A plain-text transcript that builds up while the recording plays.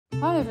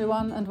Hi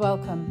everyone and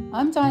welcome.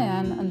 I'm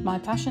Diane and my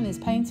passion is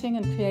painting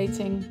and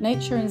creating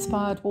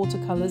nature-inspired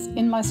watercolours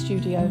in my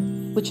studio,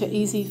 which are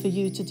easy for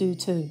you to do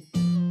too.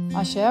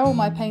 I share all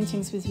my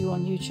paintings with you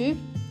on YouTube,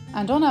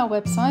 and on our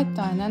website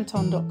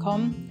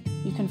dianeantone.com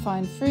you can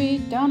find free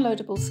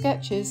downloadable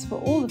sketches for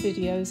all the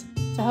videos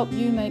to help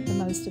you make the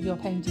most of your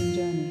painting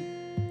journey.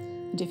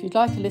 And if you'd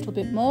like a little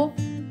bit more,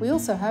 we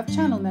also have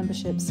channel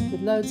memberships with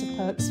loads of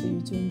perks for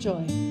you to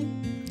enjoy.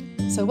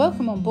 So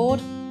welcome on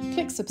board.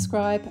 Click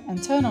subscribe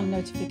and turn on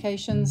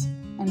notifications,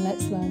 and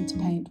let's learn to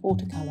paint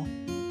watercolour.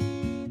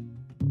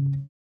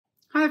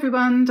 Hi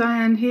everyone,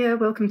 Diane here.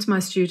 Welcome to my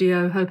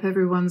studio. Hope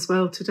everyone's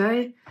well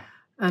today.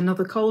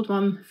 Another cold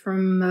one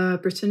from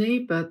Brittany,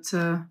 but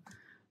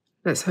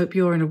let's hope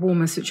you're in a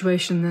warmer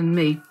situation than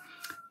me.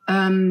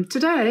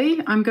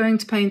 Today I'm going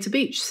to paint a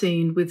beach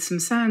scene with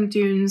some sand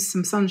dunes,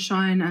 some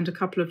sunshine and a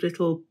couple of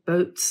little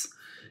boats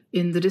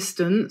in the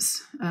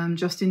distance,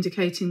 just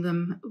indicating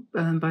them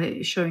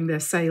by showing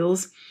their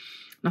sails.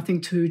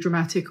 Nothing too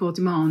dramatic or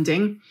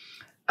demanding.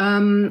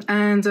 First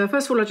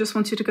of all, I just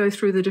wanted to go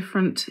through the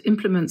different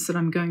implements that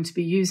I'm going to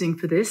be using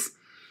for this.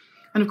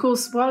 And of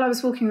course, while I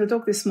was walking the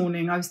dog this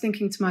morning, I was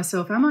thinking to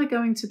myself, am I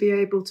going to be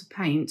able to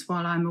paint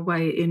while I'm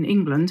away in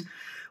England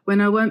when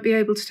I won't be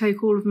able to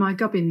take all of my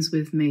gubbins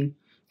with me?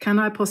 Can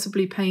I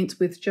possibly paint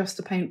with just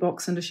a paint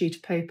box and a sheet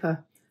of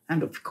paper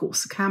and, of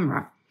course, a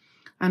camera?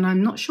 And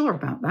I'm not sure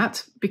about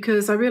that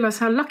because I realise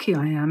how lucky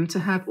I am to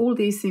have all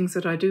these things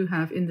that I do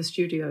have in the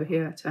studio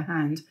here to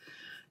hand,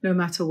 no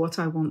matter what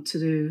I want to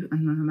do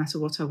and no matter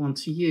what I want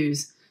to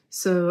use.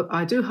 So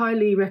I do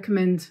highly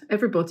recommend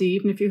everybody,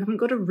 even if you haven't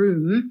got a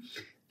room,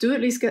 do at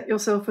least get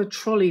yourself a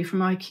trolley from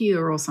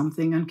IKEA or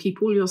something and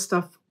keep all your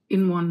stuff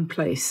in one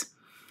place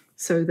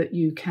so that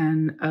you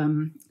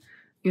can,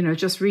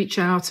 just reach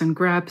out and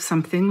grab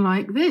something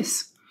like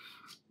this.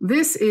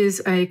 This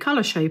is a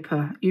colour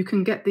shaper. You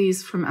can get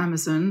these from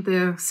Amazon.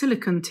 They're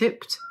silicone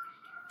tipped.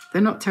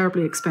 They're not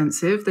terribly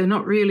expensive. They're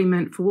not really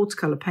meant for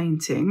watercolour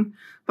painting,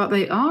 but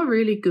they are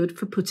really good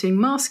for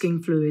putting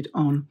masking fluid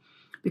on.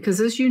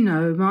 Because as you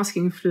know,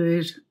 masking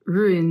fluid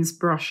ruins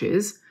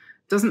brushes.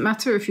 Doesn't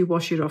matter if you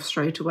wash it off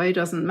straight away.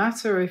 Doesn't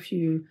matter if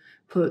you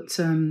put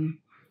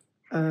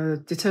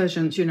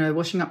detergent,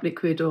 washing up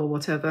liquid or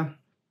whatever,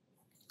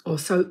 or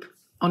soap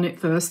on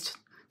it first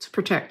to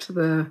protect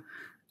the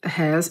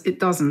hairs. It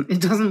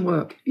doesn't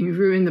work. You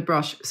ruin the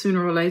brush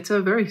sooner or later,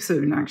 very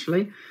soon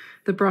actually.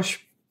 The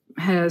brush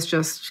hairs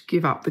just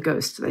give up the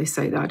ghost. They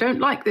say that I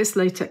don't like this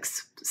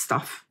latex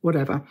stuff,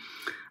 whatever.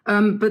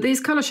 But these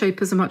colour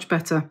shapers are much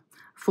better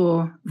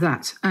for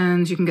that,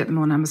 and you can get them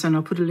on Amazon.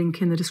 I'll put a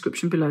link in the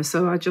description below.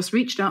 So I just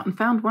reached out and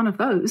found one of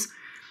those,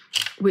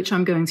 which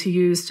I'm going to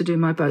use to do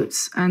my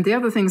boats. And the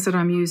other things that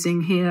I'm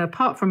using here,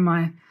 apart from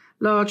my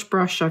large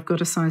brush, I've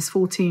got a size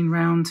 14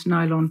 round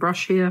nylon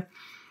brush here.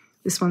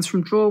 This one's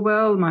from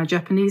Drawwell, my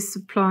Japanese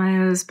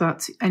suppliers,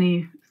 but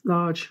any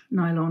large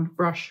nylon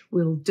brush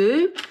will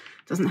do.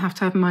 Doesn't have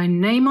to have my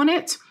name on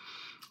it.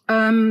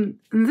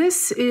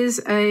 This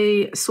is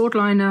a sword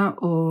liner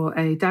or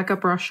a dagger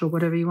brush or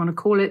whatever you want to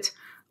call it.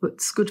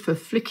 It's good for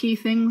flicky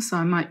things. So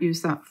I might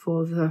use that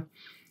for the,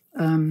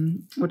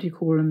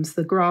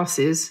 the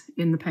grasses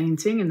in the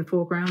painting, in the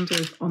foreground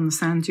on the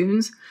sand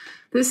dunes.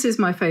 This is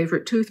my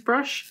favourite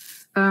toothbrush.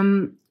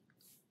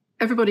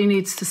 Everybody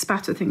needs to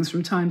spatter things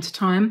from time to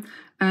time,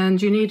 and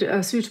you need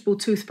a suitable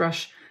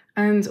toothbrush.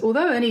 And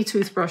although any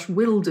toothbrush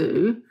will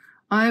do,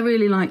 I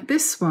really like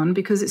this one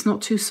because it's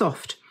not too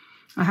soft.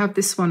 I have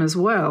this one as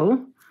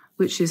well,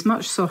 which is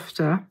much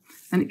softer,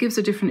 and it gives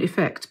a different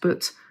effect.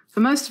 But for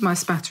most of my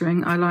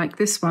spattering, I like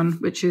this one,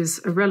 which is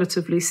a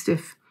relatively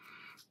stiff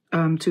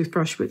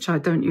toothbrush, which I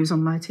don't use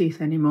on my teeth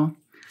anymore.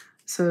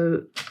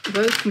 So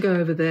those can go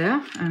over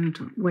there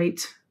and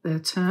wait their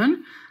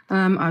turn.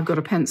 I've got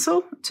a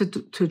pencil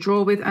to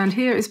draw with, and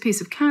here is a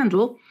piece of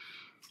candle,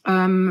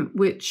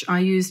 which I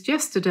used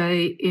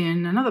yesterday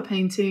in another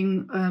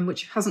painting,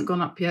 which hasn't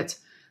gone up yet,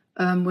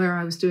 where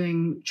I was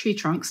doing tree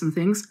trunks and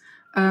things.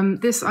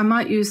 I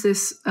might use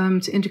this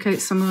to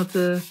indicate some of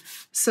the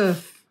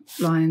surf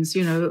lines,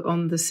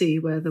 on the sea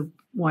where the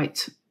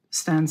white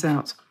stands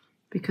out,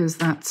 because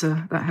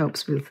that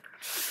helps with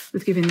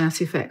giving that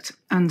effect.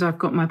 And I've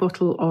got my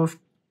bottle of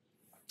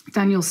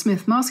Daniel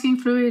Smith masking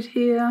fluid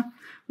here,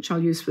 which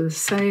I'll use for the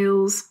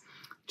sails,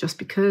 just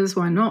because,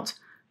 why not?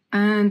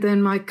 And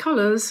then my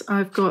colours,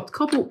 I've got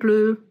cobalt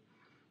blue,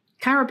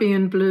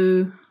 Caribbean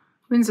blue,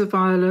 Windsor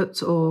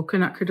violet or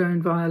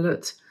quinacridone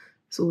violet,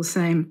 it's all the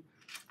same.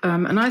 A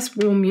nice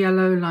warm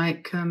yellow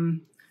like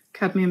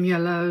cadmium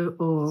yellow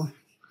or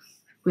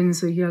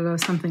Windsor yellow,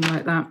 something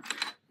like that.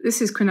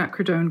 This is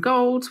quinacridone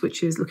gold,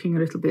 which is looking a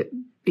little bit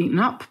beaten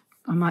up.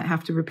 I might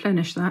have to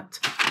replenish that.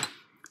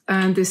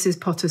 And this is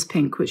Potter's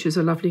Pink, which is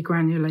a lovely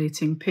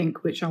granulating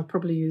pink, which I'll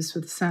probably use for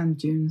the sand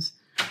dunes.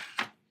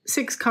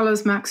 6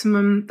 colours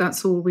maximum,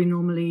 that's all we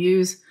normally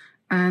use.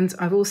 And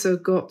I've also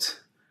got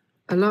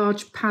a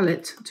large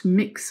palette to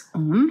mix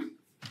on.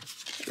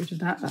 Get rid of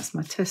that, that's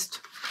my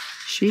test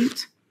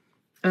sheet.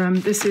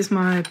 This is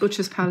my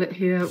butcher's palette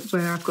here,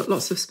 where I've got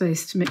lots of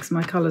space to mix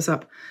my colours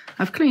up.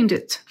 I've cleaned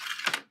it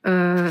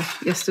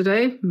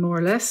yesterday, more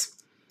or less,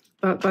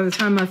 but by the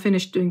time I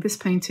finish doing this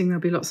painting,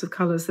 there'll be lots of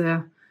colours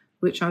there,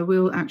 which I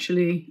will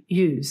actually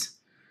use.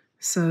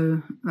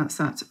 So that's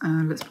that.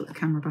 Let's put the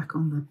camera back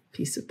on the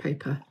piece of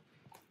paper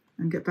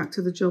and get back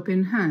to the job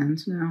in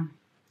hand. Now,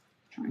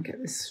 try and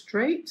get this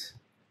straight.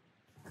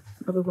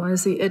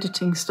 Otherwise, the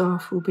editing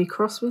staff will be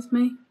cross with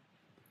me.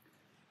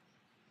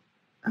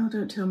 Oh,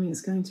 don't tell me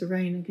it's going to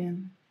rain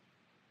again.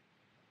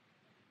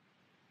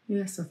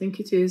 Yes, I think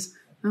it is.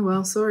 Oh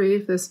well, sorry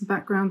if there's some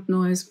background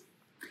noise.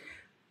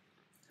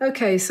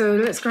 Okay, so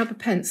let's grab a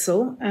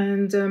pencil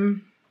and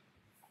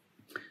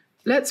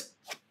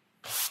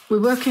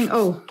we're working,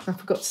 oh, I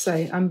forgot to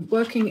say, I'm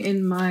working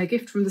in my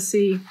Gift from the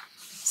Sea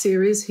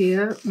series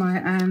here, my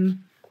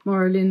Anne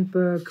Morrow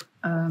Lindbergh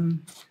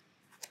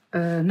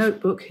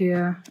notebook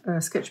here,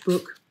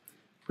 sketchbook,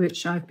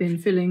 which I've been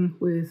filling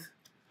with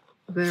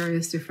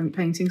various different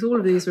paintings. All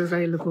of these are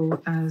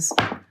available as,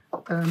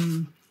 what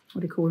do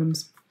you call them?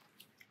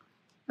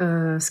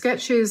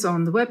 Sketches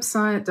on the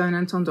website,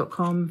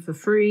 dianeantone.com, for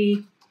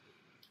free.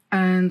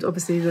 And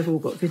obviously they've all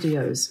got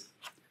videos.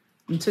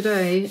 And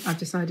today I've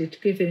decided to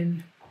give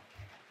in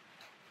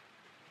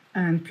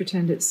and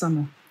pretend it's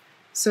summer.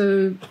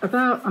 So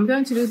I'm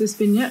going to do this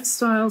vignette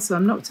style, so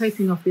I'm not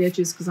taping off the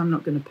edges because I'm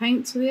not going to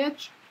paint to the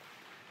edge.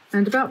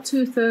 And about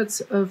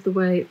 2/3 of the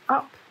way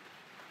up,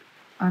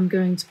 I'm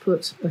going to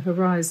put a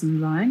horizon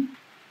line,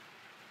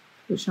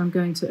 which I'm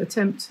going to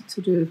attempt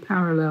to do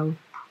parallel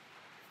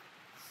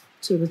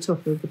to the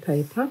top of the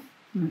paper,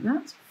 like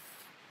that.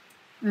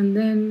 And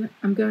then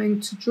I'm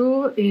going to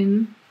draw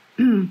in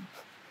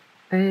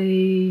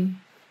a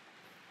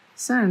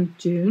sand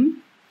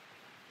dune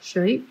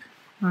shape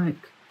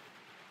like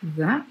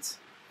that,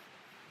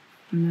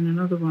 and then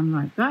another one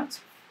like that.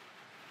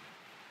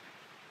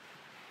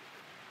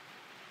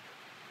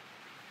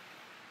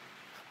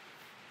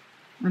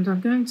 And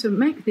I'm going to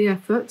make the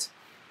effort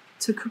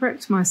to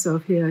correct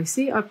myself here. You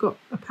see, I've got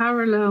a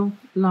parallel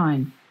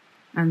line,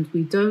 and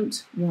we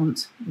don't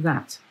want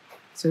that.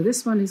 So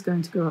this one is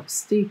going to go up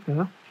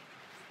steeper,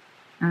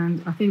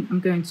 and I think I'm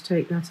going to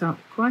take that up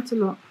quite a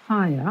lot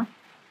higher,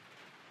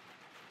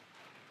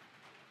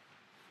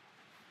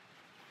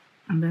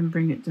 and then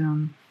bring it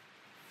down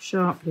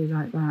sharply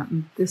like that.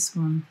 And this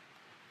one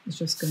is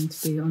just going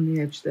to be on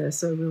the edge there.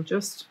 So we'll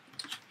just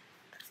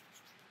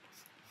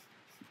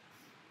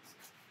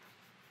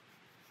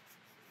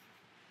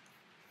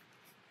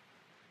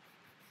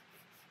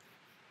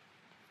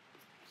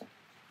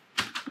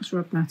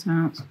rub that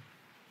out.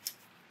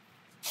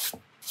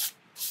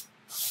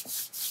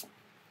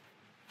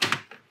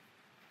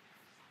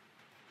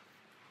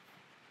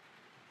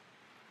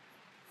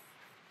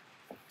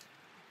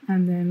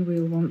 And then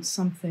we'll want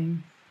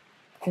something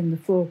in the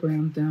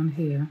foreground down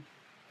here,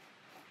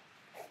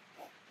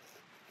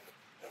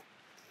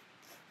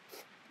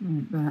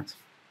 like that.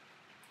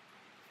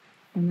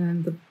 And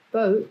then the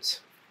boat,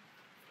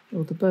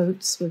 or the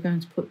boats, we're going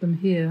to put them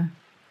here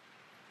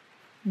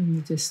in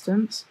the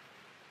distance.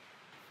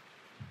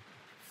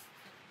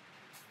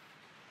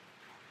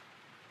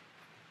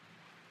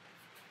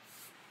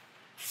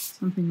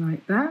 Something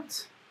like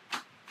that.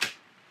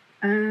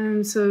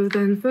 And so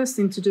then the first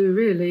thing to do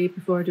really,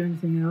 before I do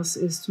anything else,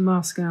 is to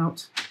mask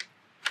out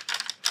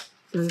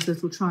those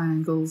little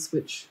triangles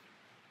which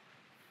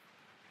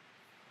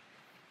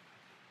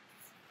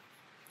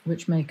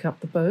make up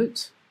the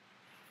boat.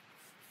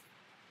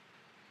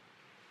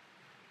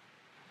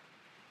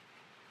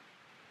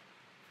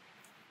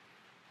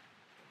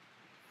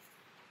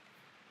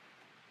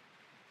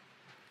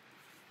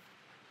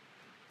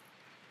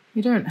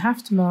 You don't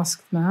have to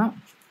mask them out.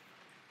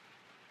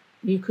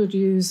 You could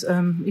use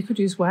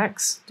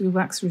wax, do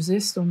wax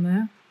resist on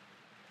there.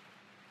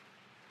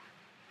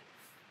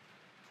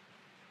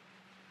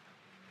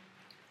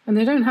 And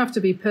they don't have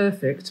to be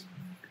perfect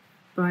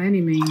by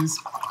any means.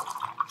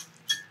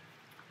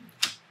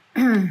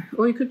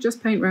 Or you could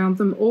just paint around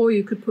them, or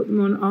you could put them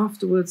on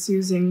afterwards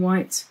using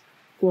white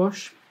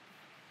gouache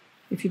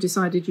if you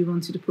decided you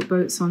wanted to put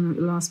boats on at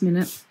the last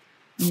minute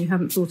and you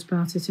hadn't thought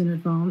about it in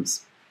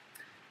advance.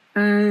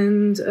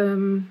 And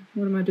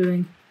what am I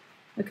doing?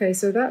 Okay,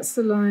 so that's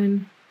the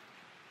line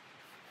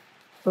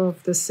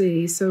of the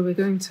sea, so we're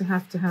going to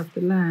have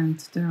the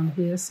land down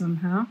here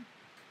somehow.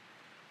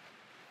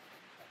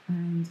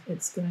 And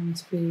it's going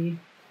to be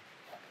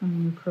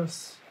coming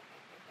across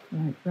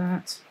like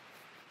that.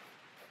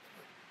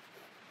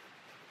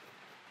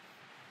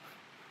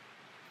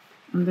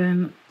 And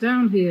then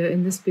down here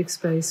in this big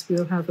space,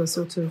 we'll have a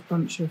sort of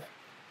bunch of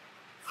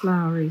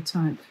flowery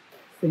type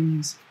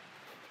things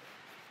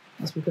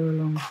as we go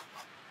along.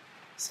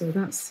 So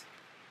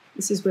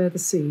this is where the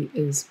sea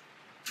is.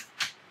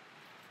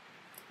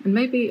 And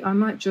maybe I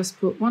might just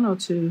put 1 or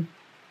 2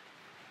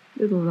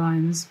 little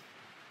lines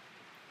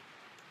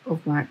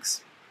of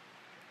wax.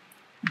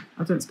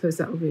 I don't suppose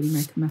that will really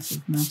make a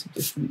massive amount of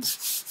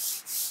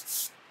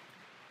difference.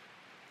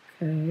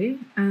 Okay,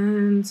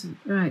 and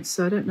right,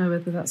 so I don't know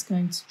whether that's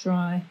going to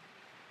dry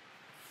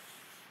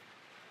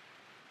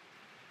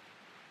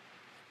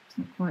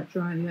quite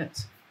dry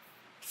yet.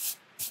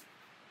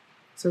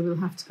 So we'll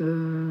have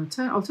to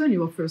I'll turn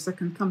you off for a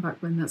second, come back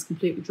when that's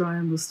completely dry,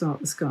 and we'll start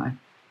the sky.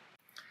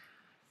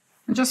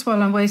 And just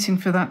while I'm waiting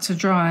for that to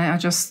dry, I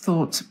just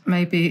thought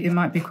maybe it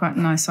might be quite a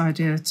nice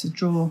idea to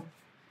draw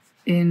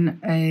in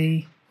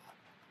a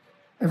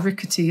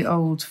rickety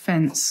old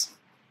fence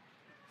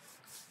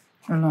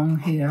along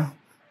here,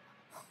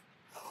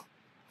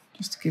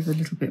 just to give a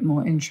little bit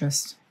more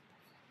interest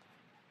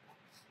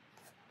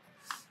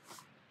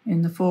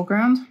in the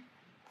foreground.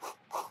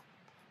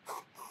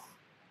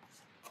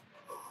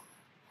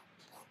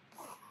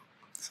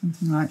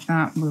 Something like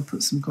that. We'll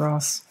put some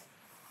grass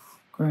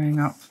growing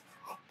up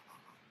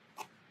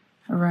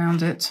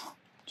around it,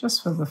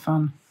 just for the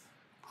fun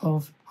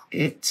of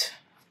it.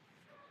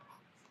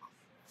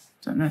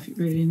 Don't know if it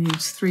really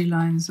needs 3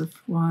 lines of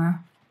wire.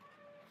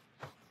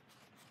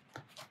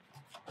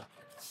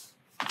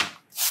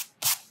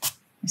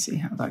 Let's see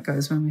how that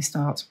goes when we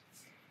start.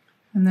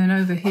 And then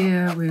over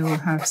here we will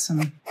have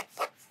some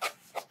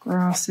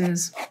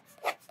grasses.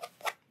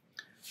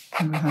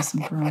 And we'll have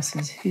some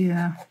grasses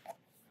here.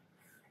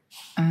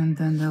 And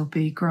then there'll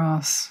be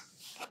grass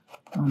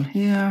on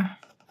here.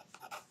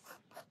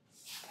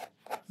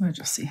 We'll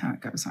just see how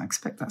it goes. I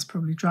expect that's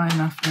probably dry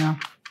enough now.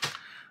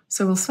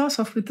 So we'll start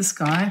off with the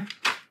sky.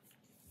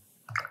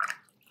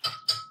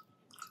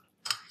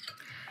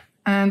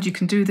 And you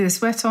can do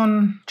this wet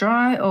on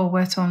dry or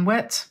wet on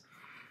wet.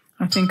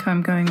 I think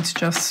I'm going to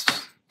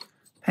just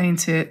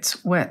paint it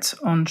wet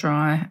on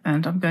dry,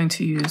 and I'm going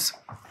to use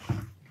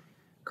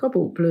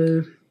cobalt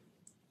blue.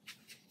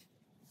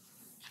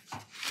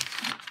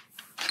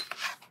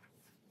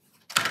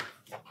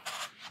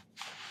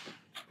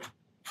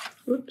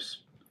 Oops.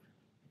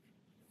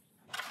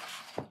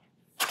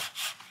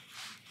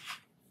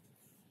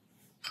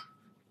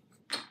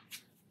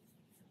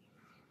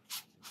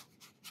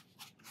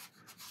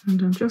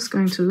 And I'm just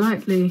going to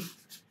lightly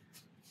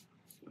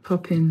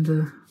pop in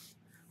the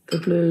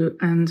blue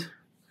and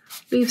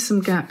leave some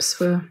gaps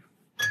for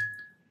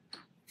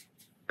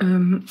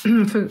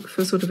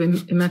sort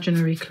of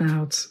imaginary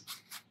clouds.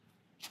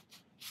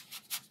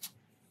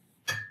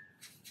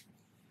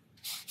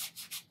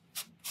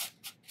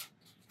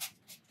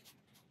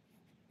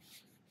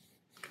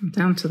 Come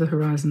down to the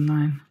horizon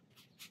line.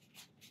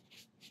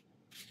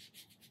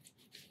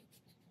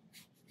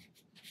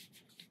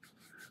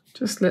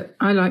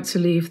 I like to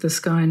leave the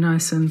sky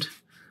nice and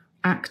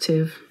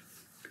active,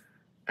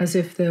 as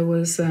if there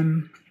was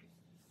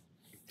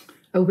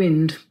a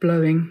wind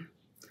blowing,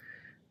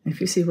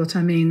 if you see what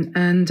I mean.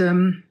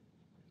 And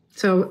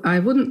so I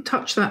wouldn't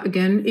touch that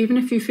again, even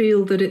if you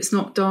feel that it's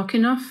not dark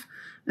enough,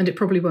 and it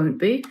probably won't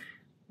be.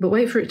 But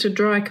wait for it to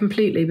dry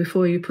completely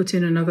before you put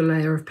in another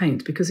layer of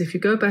paint, because if you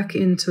go back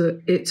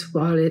into it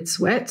while it's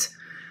wet,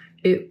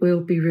 it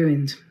will be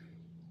ruined.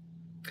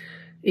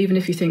 Even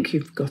if you think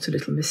you've got a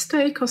little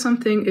mistake or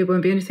something, it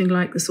won't be anything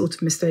like the sort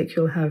of mistake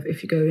you'll have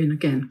if you go in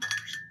again.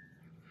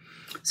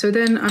 So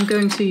then I'm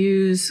going to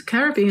use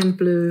Caribbean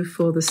blue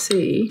for the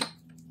sea.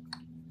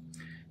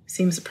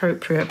 Seems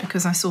appropriate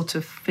because I sort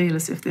of feel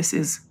as if this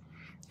is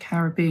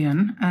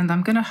Caribbean, and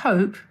I'm going to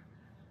hope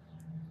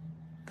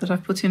that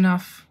I've put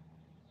enough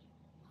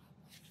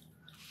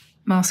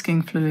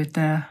masking fluid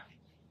there.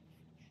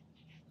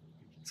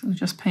 So we'll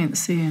just paint the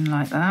sea in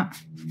like that.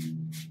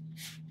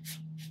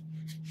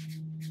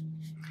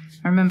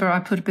 I remember I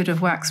put a bit of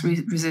wax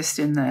resist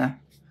in there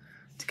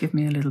to give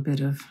me a little bit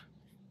of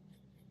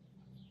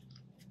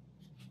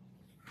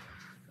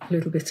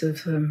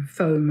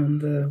foam on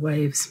the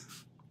waves.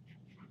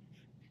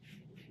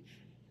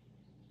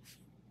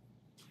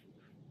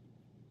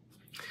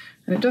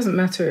 And it doesn't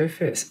matter if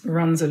it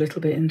runs a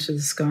little bit into the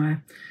sky.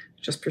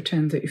 Just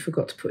pretend that you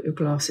forgot to put your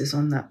glasses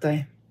on that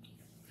day.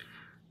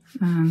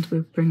 And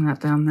we'll bring that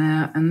down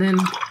there. And then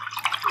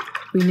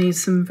we need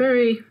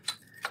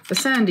a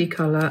sandy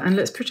colour, and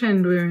let's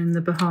pretend we're in the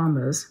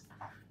Bahamas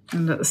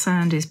and that the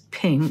sand is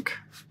pink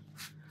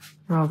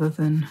rather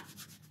than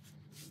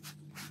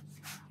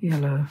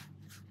yellow.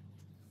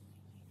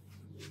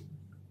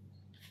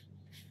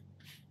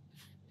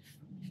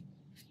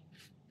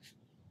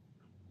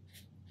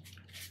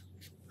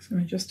 So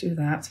we just do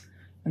that,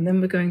 and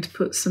then we're going to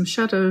put some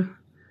shadow,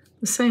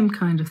 the same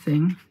kind of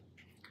thing,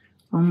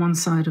 on one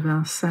side of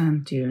our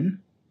sand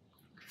dune.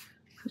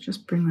 So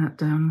just bring that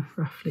down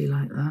roughly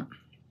like that.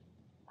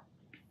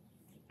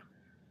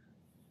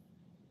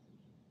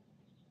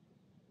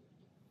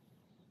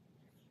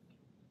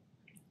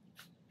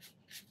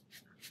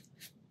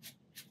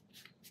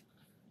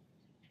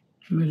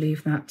 And we'll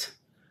leave that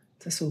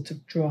to sort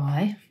of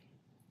dry.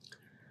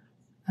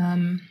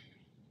 And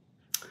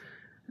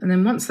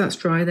then once that's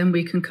dry, then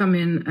we can come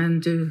in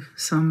and do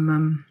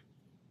some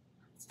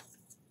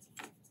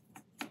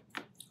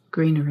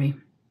greenery.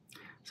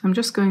 So I'm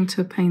just going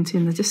to paint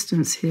in the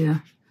distance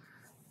here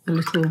a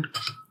little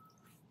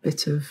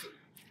bit of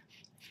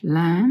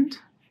land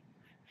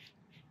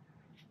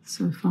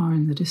so far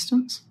in the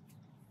distance.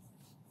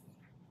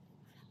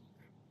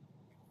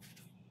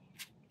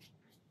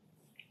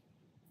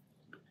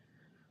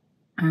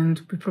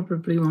 And we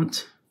probably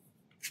want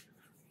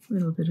a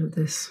little bit of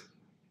this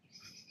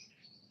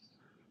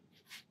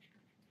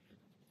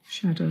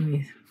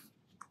shadowy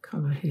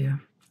colour here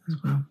as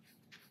well.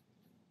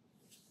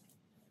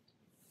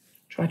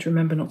 Try to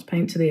remember not to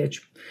paint to the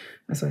edge.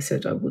 As I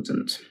said, I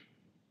wouldn't.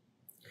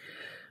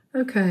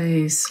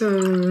 Okay,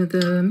 so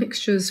the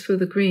mixtures for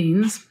the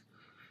greens,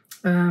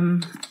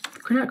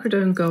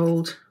 quinacridone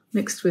gold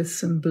mixed with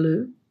some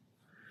blue,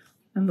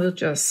 and we'll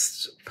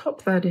just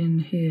pop that in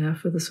here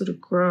for the sort of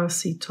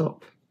grassy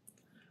top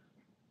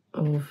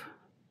of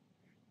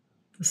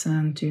the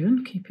sand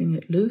dune, keeping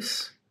it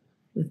loose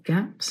with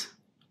gaps.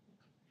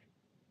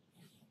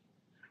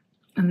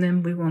 And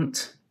then we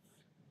want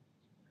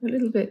a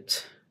little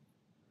bit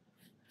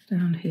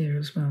down here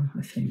as well,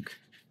 I think.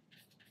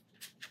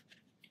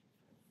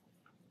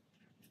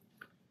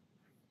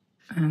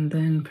 And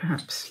then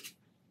perhaps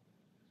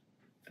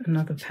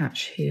another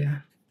patch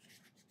here.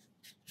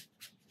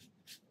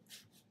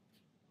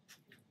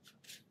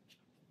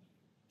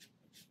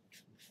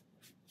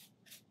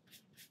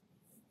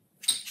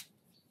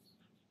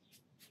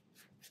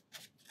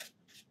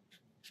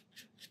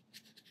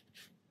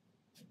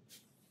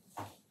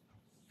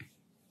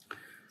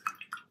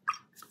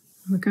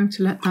 We're going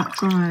to let that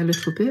dry a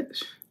little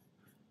bit.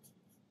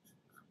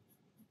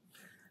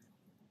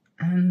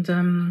 And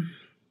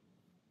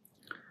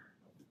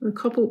the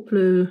cobalt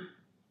blue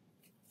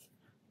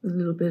with a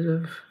little bit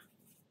of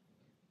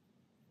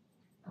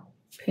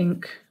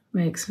pink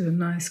makes a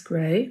nice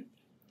grey.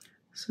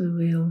 So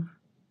we'll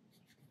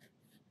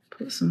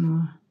put some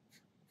more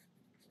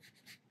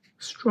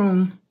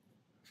strong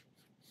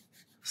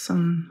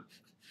sun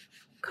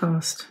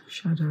cast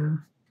shadow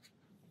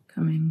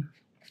coming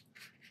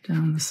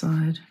down the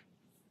side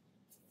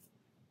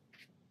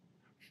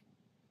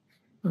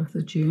of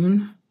the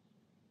dune.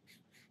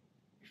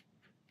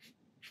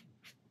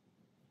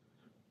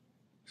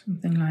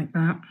 Something like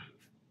that.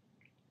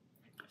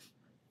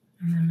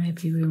 And then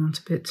maybe we want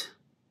a bit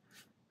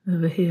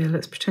over here.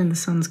 Let's pretend the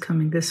sun's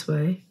coming this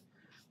way.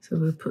 So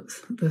we'll put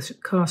the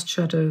cast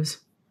shadows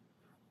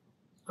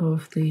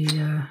of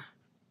the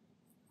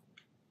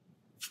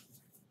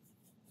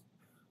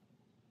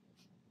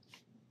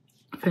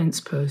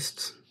fence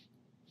posts,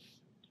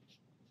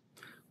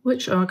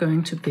 which are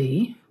going to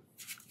be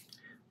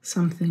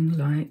something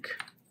like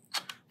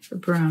a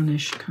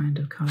brownish kind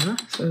of colour.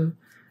 So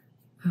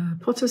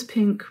Potter's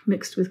pink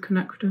mixed with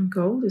quinacridone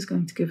gold is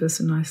going to give us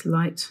a nice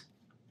light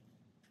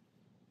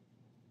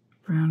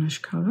brownish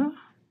colour.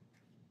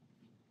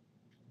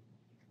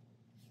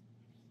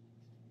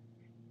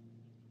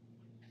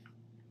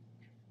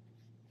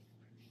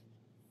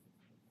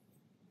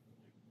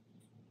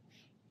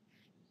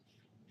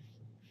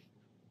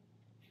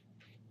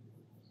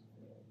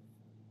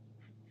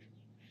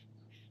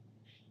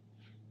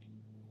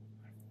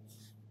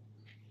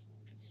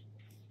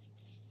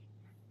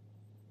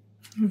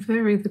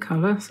 Vary the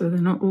colour so they're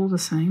not all the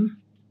same.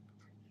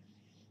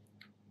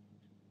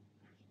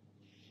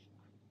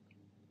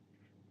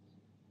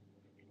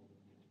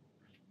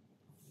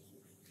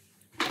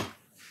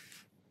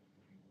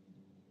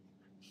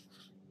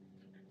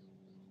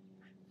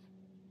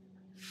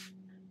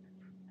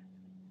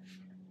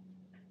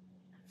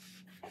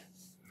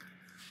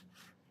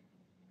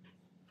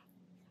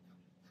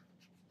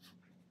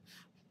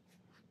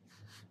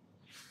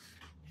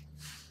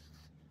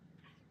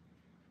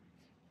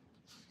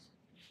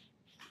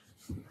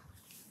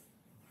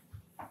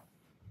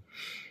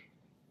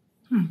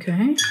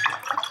 Okay,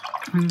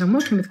 and I'm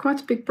working with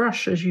quite a big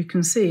brush, as you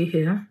can see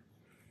here,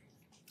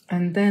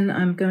 and then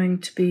I'm going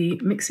to be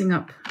mixing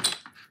up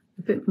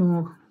a bit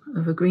more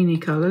of a greeny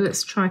colour.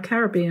 Let's try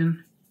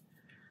Caribbean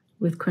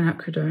with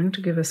quinacridone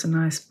to give us a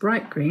nice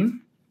bright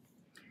green.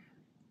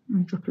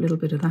 I'll drop a little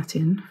bit of that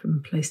in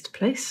from place to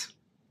place.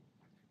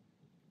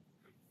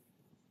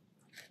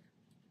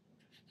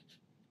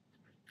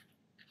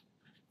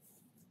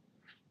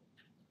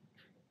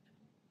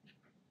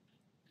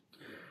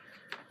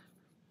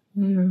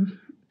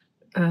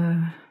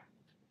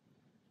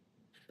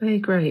 Bay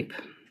grape.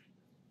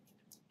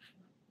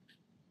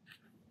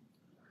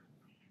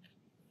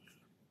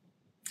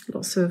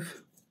 Lots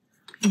of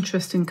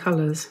interesting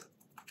colours.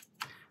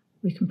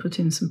 We can put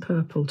in some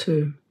purple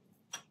too.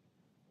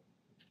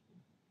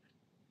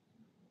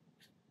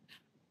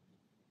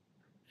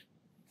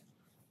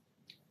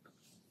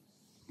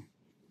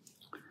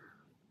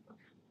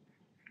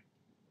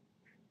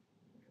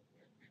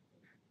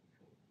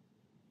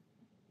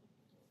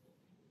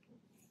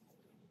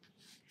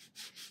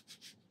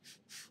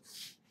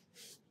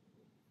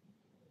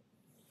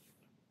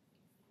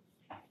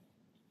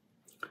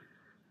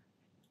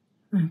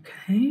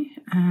 Okay,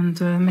 and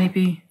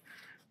maybe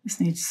this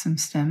needs some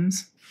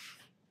stems.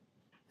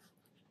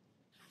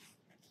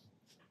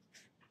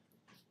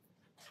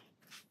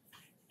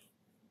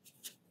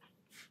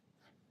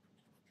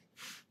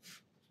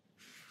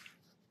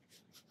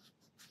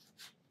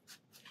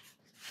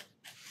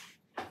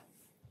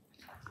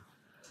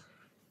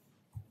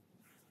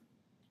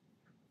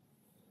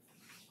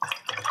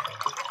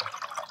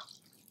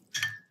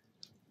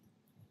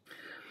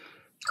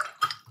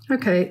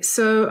 Okay,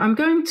 so I'm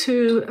going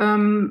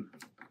to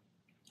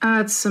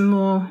add some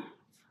more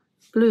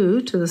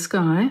blue to the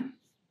sky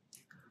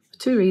for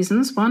two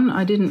reasons. One,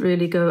 I didn't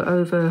really go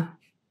over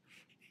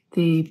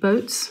the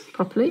boats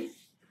properly,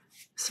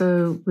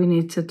 so we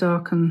need to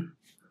darken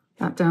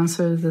that down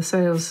so the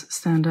sails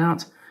stand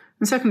out.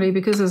 And secondly,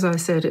 because as I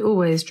said, it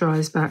always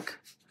dries back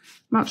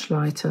much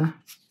lighter.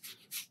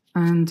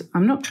 And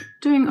I'm not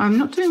doing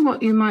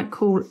what you might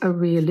call a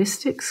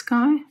realistic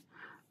sky,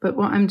 but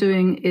what I'm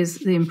doing is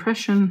the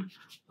impression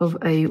of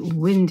a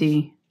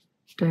windy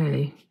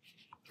day.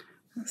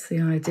 That's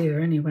the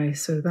idea anyway,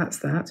 so that's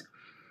that.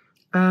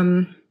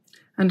 And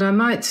I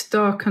might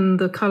darken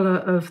the colour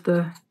of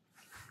the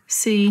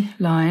sea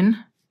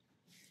line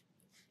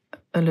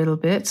a little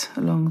bit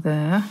along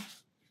there.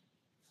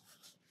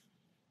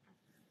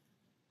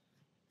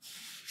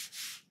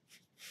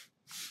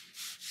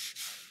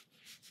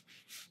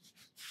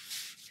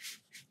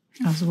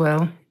 As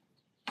well.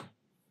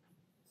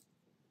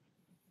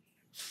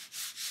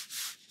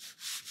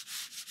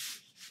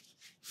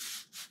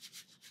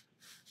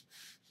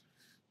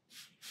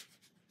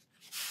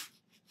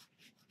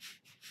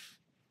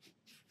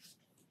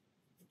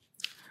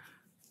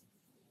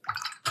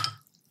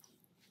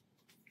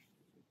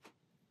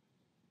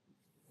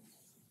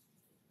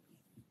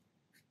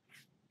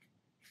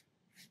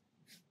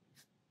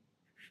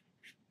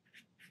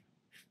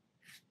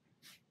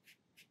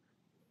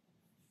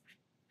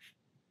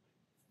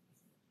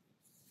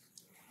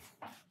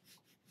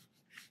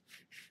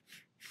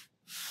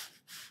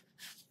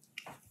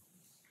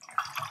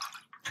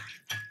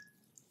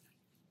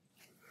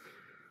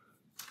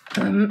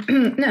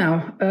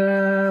 Now,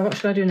 what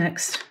should I do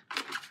next?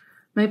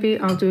 Maybe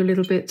I'll do a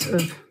little bit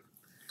of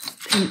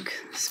pink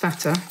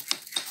spatter.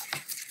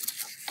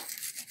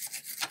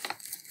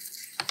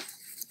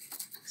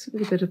 It's a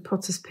little bit of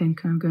potter's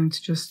pink. I'm going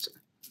to just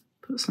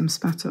put some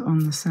spatter on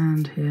the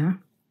sand here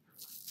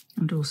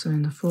and also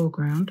in the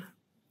foreground.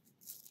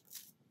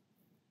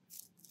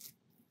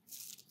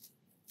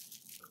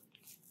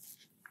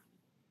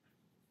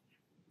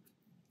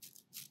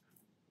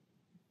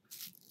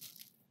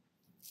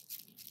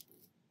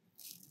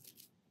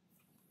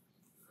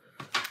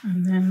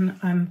 And then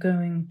I'm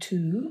going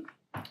to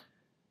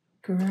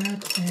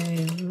grab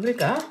a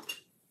rigger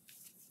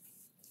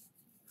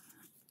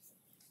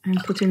and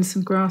put in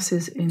some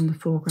grasses in the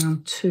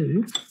foreground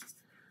too.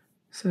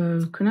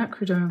 So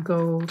quinacridone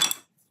gold,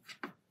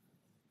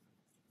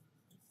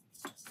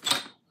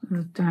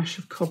 a dash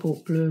of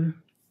cobalt blue.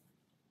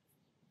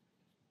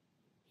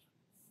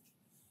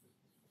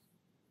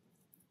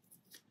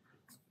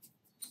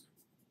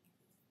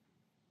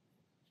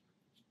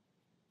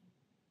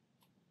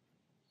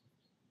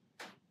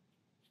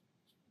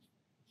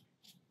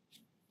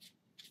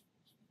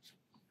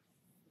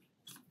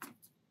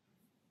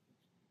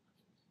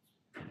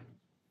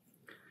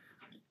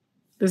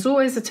 There's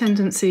always a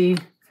tendency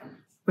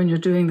when you're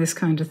doing this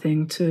kind of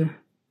thing to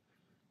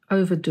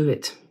overdo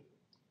it.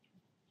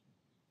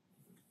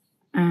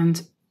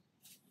 And,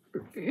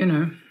 you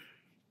know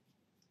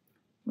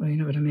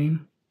what I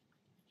mean.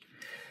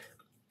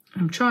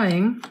 I'm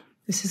trying,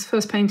 this is the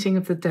first painting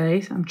of the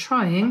day, I'm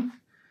trying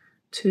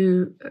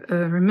to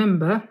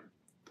remember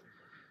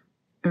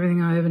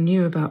everything I ever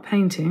knew about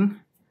painting,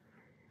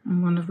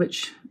 and one of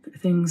which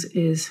things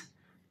is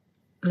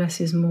less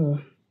is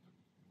more.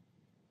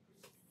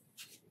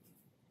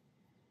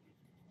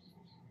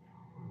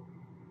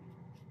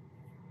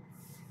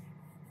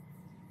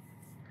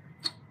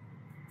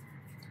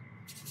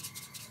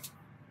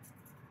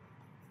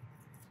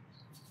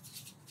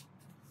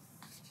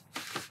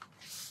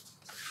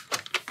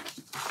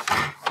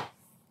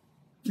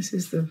 This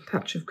is the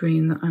patch of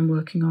green that I'm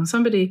working on.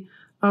 Somebody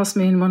asked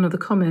me in one of the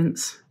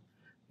comments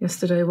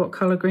yesterday what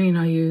colour green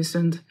I used,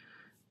 and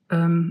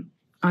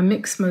I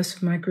mix most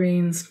of my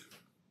greens,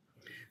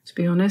 to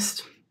be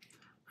honest,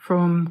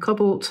 from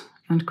cobalt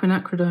and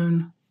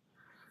quinacridone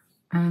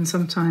and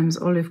sometimes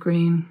olive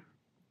green,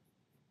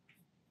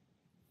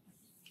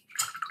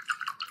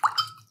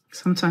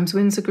 sometimes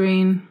Windsor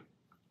green,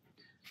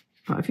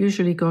 but I've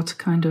usually got a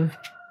kind of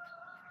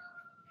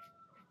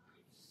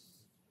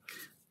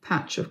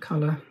patch of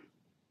colour.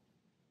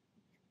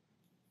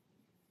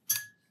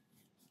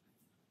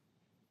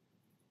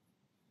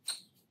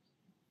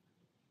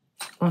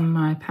 On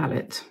my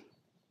palette.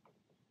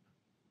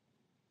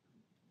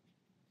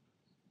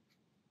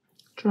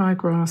 Dry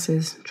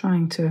grasses,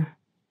 trying to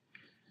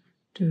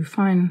do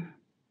a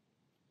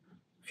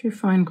few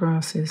fine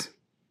grasses,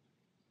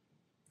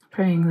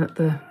 praying that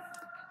the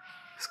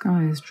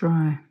sky is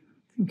dry.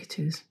 I think it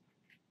is.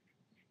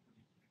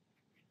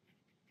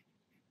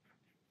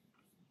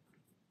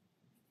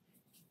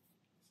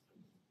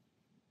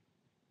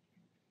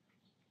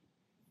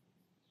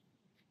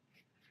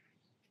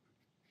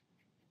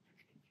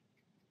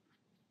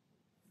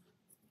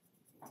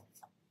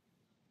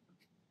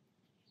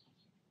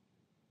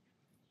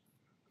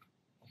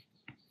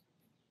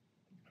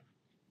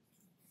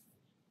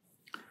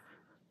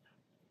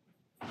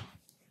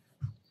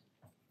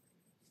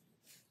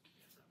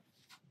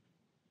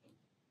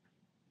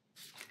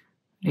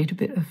 Need a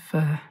bit of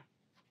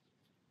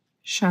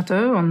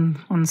shadow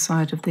on one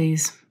side of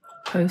these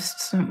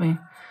posts, don't we?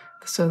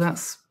 So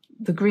that's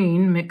the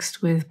green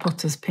mixed with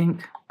Potter's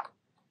pink.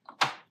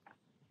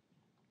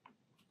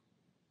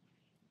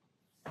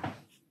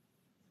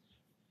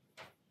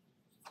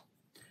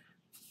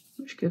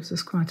 Which gives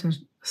us quite a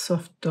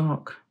soft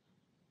dark.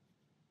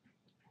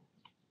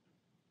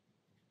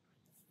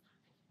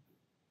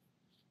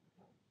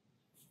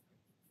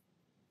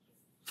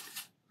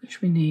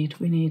 Which we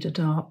need a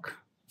dark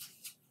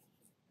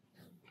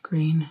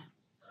green,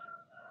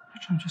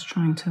 which I'm just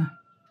trying to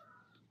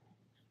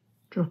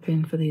drop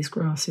in for these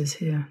grasses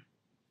here.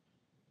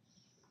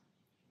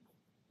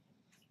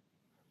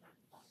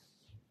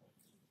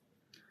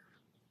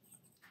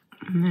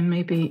 And then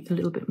maybe a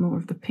little bit more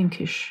of the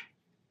pinkish.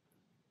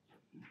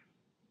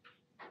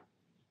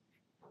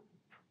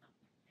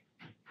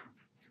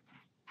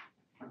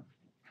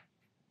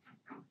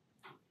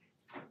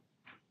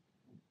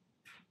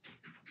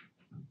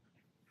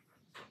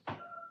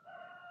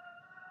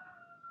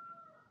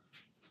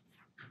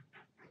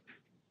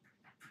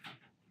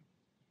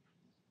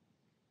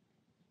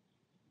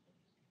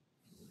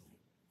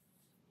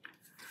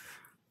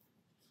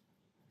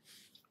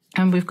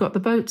 And we've got the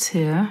boats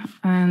here,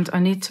 and I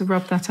need to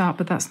rub that out,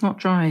 but that's not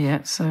dry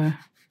yet, so.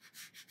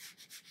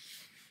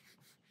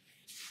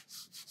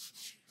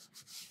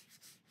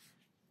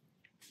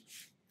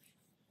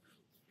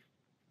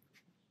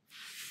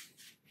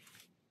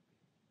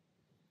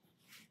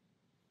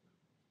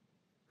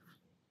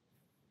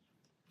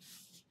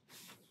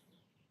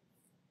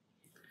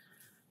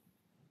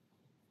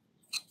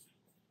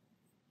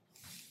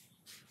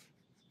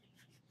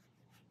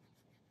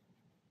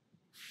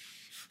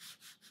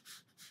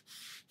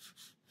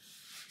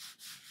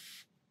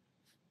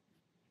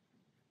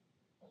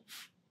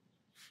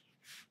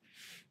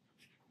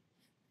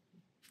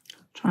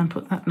 Try and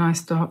put that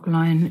nice dark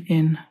line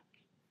in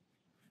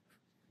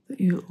that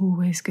you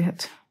always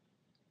get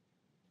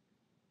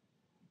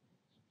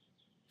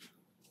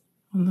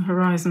on the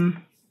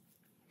horizon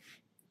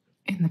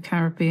in the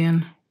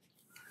Caribbean.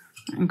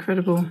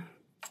 Incredible.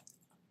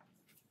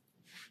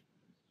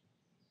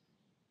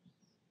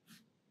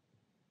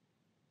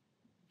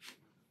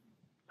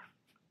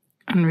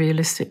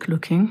 Unrealistic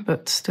looking,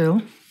 but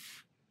still,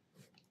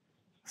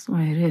 that's the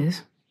way it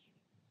is.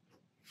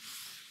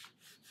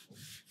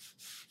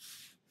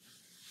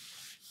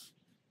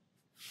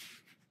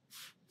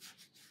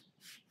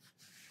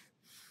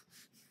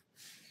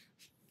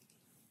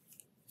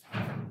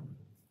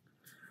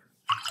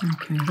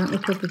 Okay, that will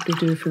probably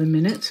do for the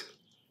minute.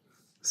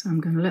 So I'm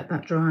going to let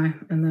that dry,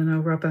 and then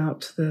I'll rub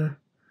out the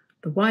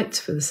white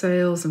for the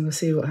sails, and we'll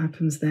see what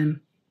happens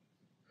then.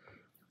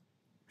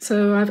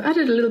 So I've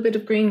added a little bit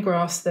of green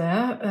grass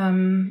there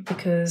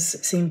because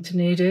it seemed to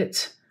need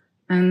it.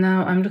 And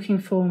now I'm looking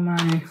for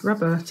my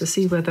rubber to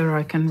see whether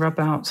I can rub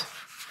out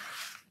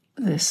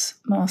this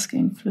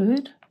masking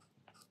fluid.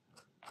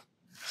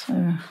 So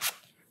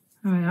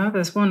there we are,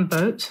 there's one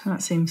boat.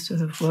 That seems to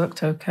have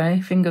worked okay.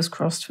 Fingers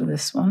crossed for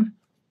this one.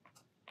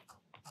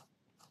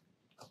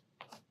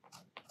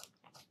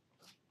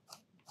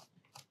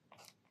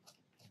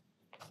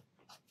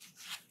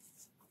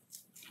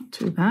 Not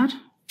too bad.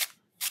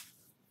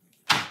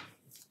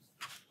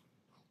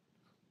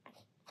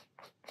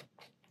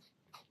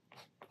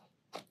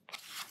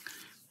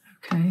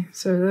 Okay,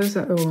 so those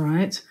are all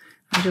right.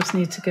 I just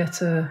need to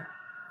get a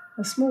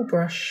small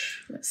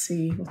brush. Let's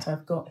see what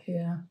I've got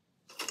here.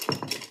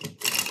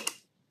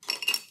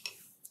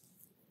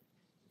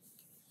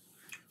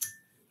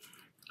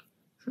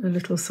 So a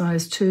little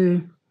size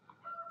 2.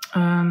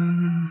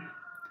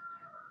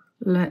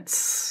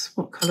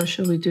 What colour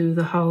shall we do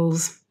the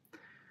hulls?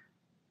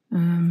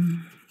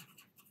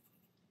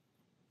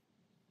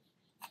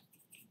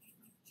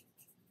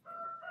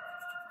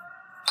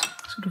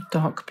 Sort of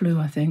dark blue,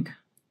 I think.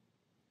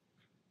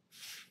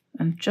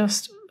 And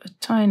just a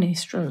tiny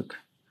stroke.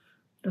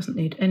 Doesn't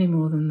need any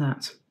more than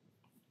that.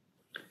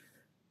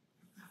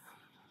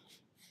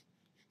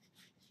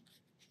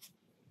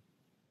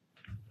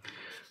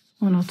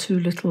 One or two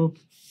little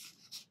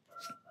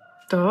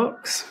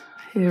darks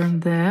here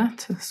and there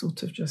to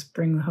sort of just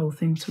bring the whole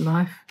thing to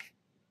life.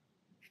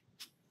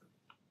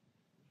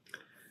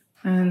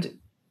 And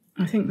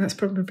I think that's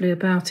probably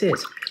about it.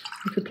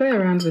 You could play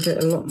around with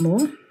it a lot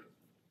more.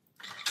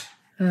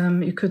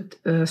 You could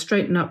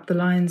straighten up the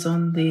lines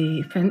on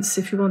the fence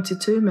if you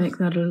wanted to, make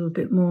that a little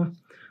bit more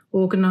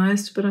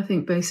organised, but I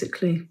think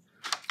basically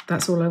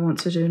that's all I want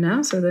to do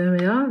now. So there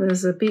we are,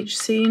 there's a beach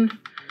scene,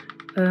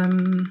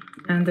 and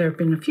there have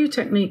been a few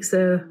techniques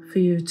there for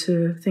you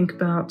to think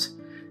about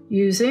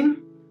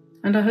using,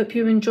 and I hope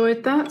you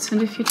enjoyed that,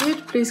 and if you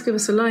did, please give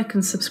us a like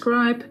and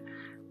subscribe,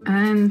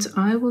 and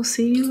I will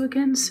see you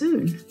again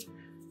soon.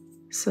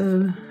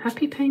 So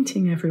happy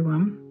painting,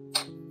 everyone.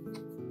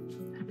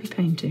 Happy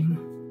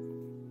painting.